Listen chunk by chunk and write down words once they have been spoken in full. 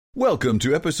Welcome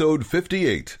to episode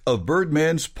 58 of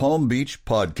Birdman's Palm Beach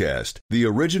Podcast, the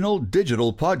original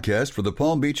digital podcast for the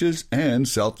Palm Beaches and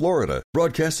South Florida,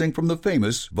 broadcasting from the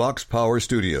famous Vox Power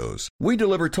Studios. We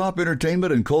deliver top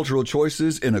entertainment and cultural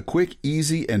choices in a quick,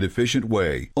 easy, and efficient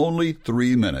way. Only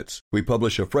 3 minutes. We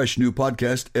publish a fresh new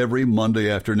podcast every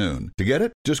Monday afternoon. To get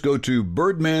it, just go to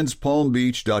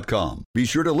birdmanspalmbeach.com. Be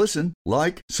sure to listen,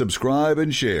 like, subscribe,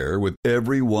 and share with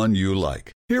everyone you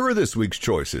like. Here are this week's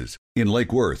choices. In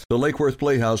Lake Worth, the Lake Worth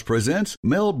Playhouse presents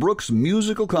Mel Brooks'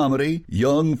 musical comedy,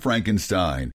 Young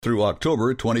Frankenstein, through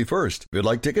October 21st. If you'd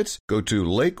like tickets, go to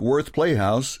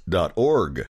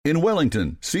lakeworthplayhouse.org. In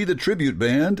Wellington, see the tribute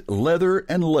band Leather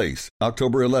and Lace,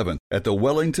 October 11th at the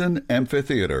Wellington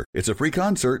Amphitheater. It's a free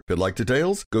concert. If you'd like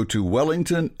details, go to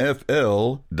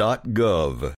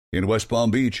wellingtonfl.gov. In West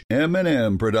Palm Beach,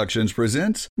 M&M Productions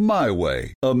presents My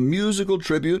Way, a musical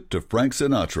tribute to Frank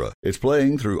Sinatra. It's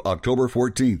playing through October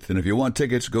 14th, and if you want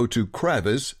tickets, go to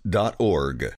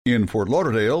kravis.org. In Fort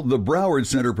Lauderdale, the Broward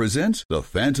Center presents The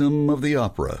Phantom of the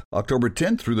Opera, October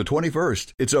 10th through the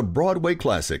 21st. It's a Broadway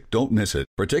classic. Don't miss it.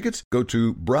 For tickets, go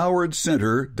to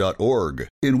browardcenter.org.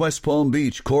 In West Palm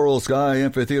Beach, Coral Sky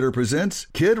Amphitheater presents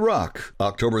Kid Rock,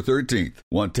 October 13th.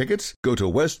 Want tickets? Go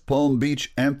to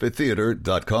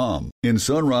westpalmbeachamphitheater.com. In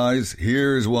Sunrise,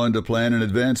 here's one to plan in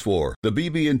advance for. The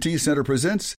BB&T Center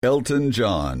presents Elton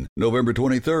John, November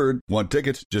 23rd. Want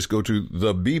tickets? Just go to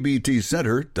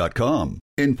thebbtcenter.com.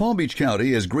 In Palm Beach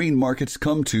County, as green markets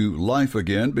come to life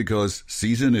again because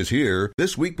season is here,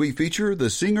 this week we feature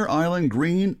the Singer Island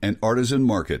Green and Artisan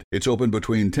Market. It's open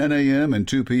between 10 a.m. and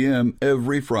 2 p.m.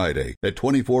 every Friday at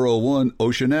 2401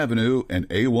 Ocean Avenue and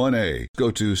A1A. Go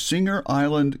to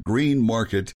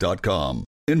singerislandgreenmarket.com.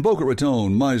 In Boca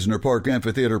Raton, Meisner Park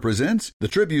Amphitheater presents the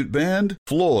tribute band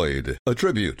Floyd, a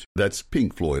tribute. That's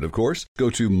Pink Floyd, of course. Go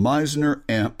to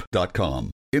meisneramp.com.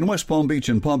 In West Palm Beach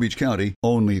and Palm Beach County,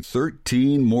 only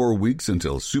 13 more weeks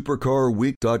until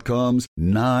SupercarWeek.com's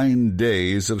 9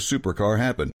 days of Supercar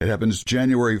happen. It happens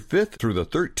January 5th through the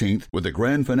 13th with the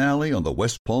grand finale on the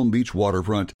West Palm Beach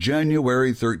waterfront,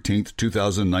 January 13th,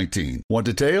 2019. Want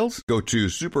details? Go to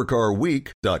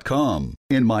SupercarWeek.com.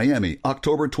 In Miami,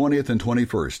 October 20th and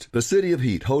 21st, the City of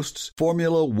Heat hosts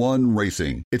Formula One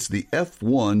racing. It's the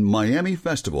F1 Miami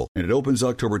Festival, and it opens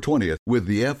October 20th with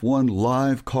the F1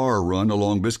 live car run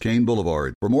along Biscayne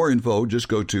Boulevard. For more info, just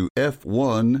go to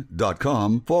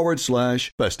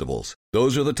f1.com/festivals.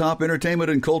 Those are the top entertainment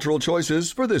and cultural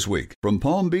choices for this week, from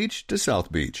Palm Beach to South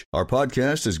Beach. Our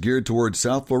podcast is geared towards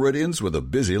South Floridians with a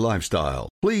busy lifestyle.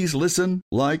 Please listen,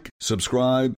 like,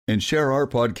 subscribe, and share our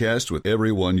podcast with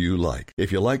everyone you like.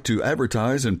 If you'd like to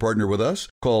advertise and partner with us,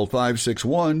 call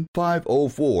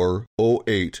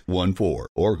 561-504-0814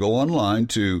 or go online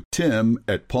to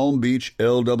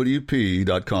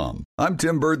tim@palmbeachlwp.com. I'm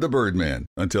Tim Bird the Birdman.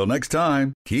 Until next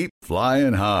time, keep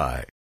flying high.